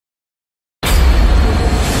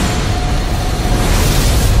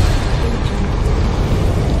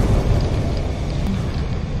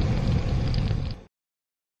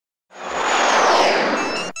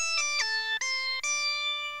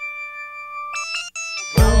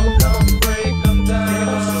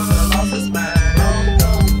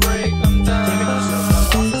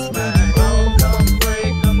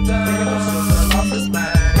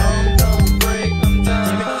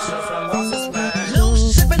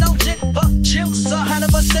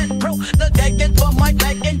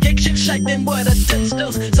shaking with a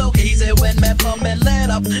distance. So easy when me pump and let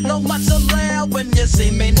up. No much allowed when you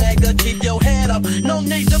see me, nigga. Keep your head up. No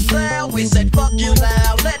need to blow. We said fuck you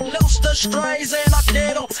now. Let loose the strays and I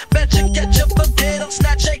get 'em. Bet you get you forget 'em.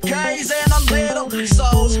 Snatch AKs and a little.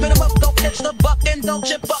 So spin 'em up, don't catch the buck and don't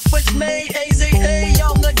you fuck with me. Easy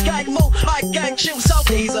on the gang move. I gang you so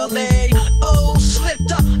easily. Oh,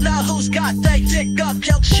 slipped up. Now who's got they dick up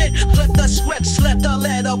your shit? Flip the script, slip the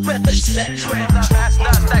letter with the shit.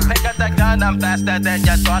 Faster, stack, pick the gun, I'm faster than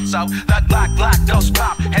you thought so. The Glock, those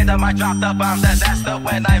pop, hit 'em, I drop the bomb, disaster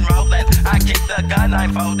when I'm rolling. I keep the gun,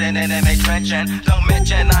 I'm folding, enemy trenching. Don't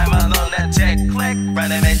mention I'm a lunatic, click,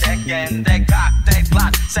 running me dickin'. They cock, they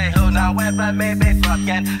plot, say who now ever maybe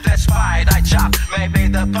fucking. This fight I chop, maybe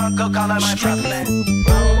the punk will call him my brother.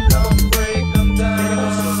 Don't break them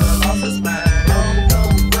down, off his mind.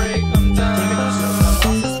 Don't break them down,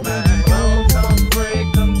 off his mind. Don't break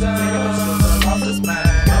them down, off his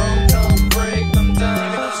mind. Don't break them down.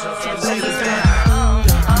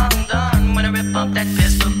 I'm done when I rip up that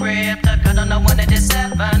pistol grip. The gun on the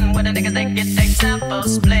 187. When the niggas they get they sample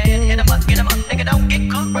split. Hit 'em up, nigga don't get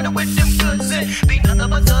cooked. Running with them goods. Be nothing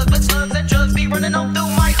but thugs, but slugs and drugs be running on through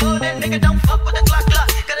my hood. And nigga don't fuck with the Glock.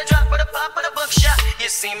 Gotta drop with a pop with a buckshot. You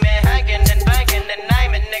see me hanging and banging and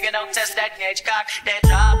naming. Nigga don't test that gauge cock. They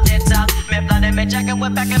drop, they top. Me blooded, me jacking, we're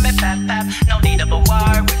back and me pap. No need of a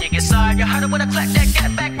wire when you get sorry. You heard it with a clack that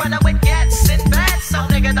cat back. Running with cats and bats. So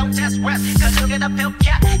nigga don't test rest. Cause you'll get a pill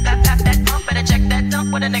cat. Tap that pump and check that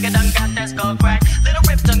dump. When a nigga done got that skull crack. Little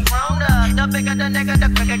ripped and grown up. The bigger the nigga, the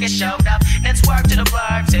quicker get showed up. Then swerve to the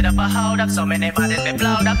verbs, hit up a hold up. So many bodies been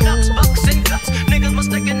blowed up. Nuts, bucks, and guts. Niggas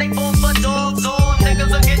mistaken they fools for dogs. All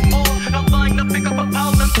niggas are getting more. I'm flying to pick up a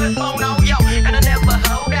pole and flip on, oh yo. And I never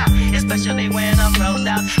hold out, especially when I'm rolled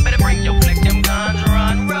out. Better bring your flick, them guns,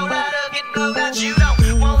 run. Roll out or get blowed out. You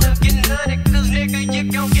don't want to get nutty, cause nigga, you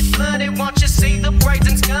gon' get bloody. Want you see the braids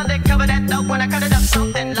and skull that cover that though when I cut it up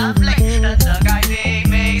something lovely. The thug ID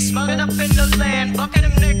me, smoking up in the land. Fucking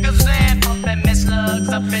them niggas and pumping me slugs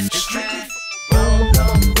up in the street.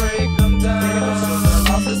 Don't break them down,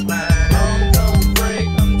 off his mind. Don't break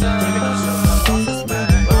them down, off his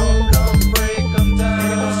mind. Don't break them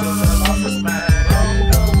down, off his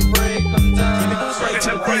mind. Don't break them down.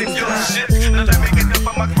 Break your shit. Now let me get up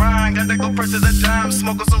on my grind. Gotta go purchase a dime.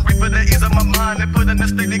 Smoke some reefer to ease up my mind. And put in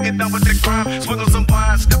this thing to get down with the crime. Swiggle some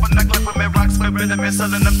wine. Step a neck like with me rocks. Slipping them and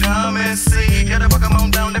selling them diamonds. See, gotta fuck them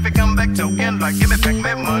on down if it come back token. Like, give me back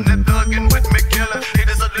my money. Thuggin' with me killer. It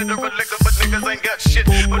is a literal liquor, but niggas ain't got shit.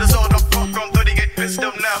 But it's all the fuck on 30 get pissed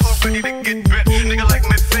up now. Who ready to get bent? Nigga like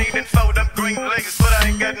me feeding for them green legs. But I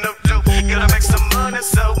ain't got no dough. Gotta make some money,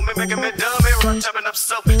 so me making me dummy. Rock chopping up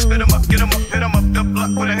soap. Spit 'em up, get 'em up, hit 'em up the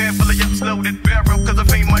block with a handful of yaps loaded barrel. Cause I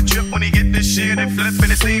fiend my trip when he get this shit and flip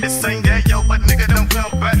and see the same day. Yo, but nigga don't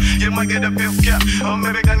come back. You might get a pill cap. Or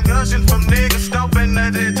maybe concussion from niggas stomping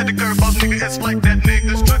that head to the curb. Boss nigga, it's like that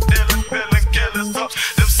niggas. Drug dealers, billing killers.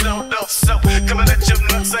 Them sold off so. Coming at your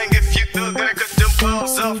nuts saying if you do, gotta cut them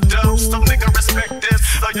balls off dope. So nigga respect this.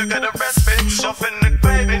 Oh, you gotta respect. Off in the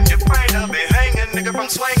grave in your brain. I'll be hanging, nigga, from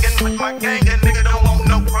swinging with my gang. And nigga don't want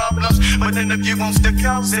no problems. But then if you wants to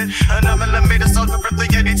cause it, and I'm gonna let me the soul of the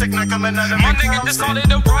Yeti techno coming out of my nigga just call it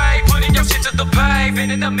the brave. Putting your shit to the pave.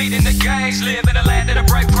 Ending up meeting the gauge. Live in a land of the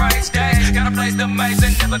break price days. Got a place to maze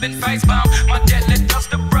and never been face bound. My deadly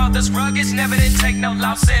dust the brothers rugged. Never did take no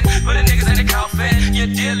loss in. Put the niggas in the coffin.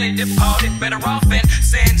 You're dearly departed. Better off in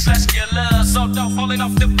sin/killer. So don't falling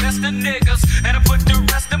off the best of niggas. And I put the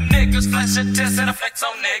rest of niggas. Flash a test and I flex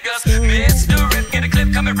on niggas. Mr. Rip, get a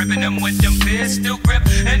clip coming ripping them with them pistol grip.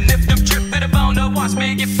 And if them trip to the bone, watch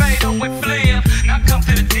me get paid on with flip. Now come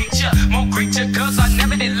to the teacher, more creature, cause I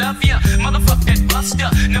never did love ya. Motherfuck that buster.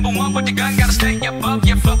 Number one with the gun, gotta stay above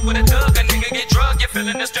ya. Fuck with a thug, a nigga get drugged. You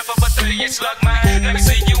feeling the strip of a 38 slug, man. Let me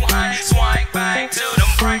see you high, swing bang to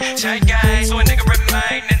them brain. Check guys, so a nigga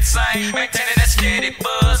remain insane. Maintaining that steady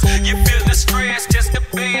buzz. You feel the stress, just the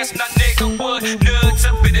best. Now nigga would nuts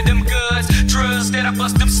up into them goods. Drugs that I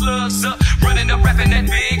bust them slugs up. Running up, rapping that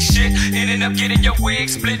big shit. Ending up getting your wig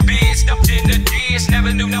split, bitch. Stuffed in the dish.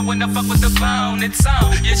 Never knew no when to fuck with the bone. It's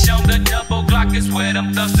on. You show the double Glock is where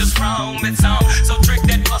them thusters roam. It's on. So trick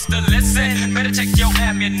that buster, listen. Better check your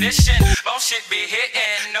ammunition. All shit be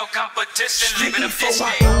hitting. No competition. Leaving them fishing.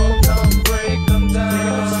 Don't break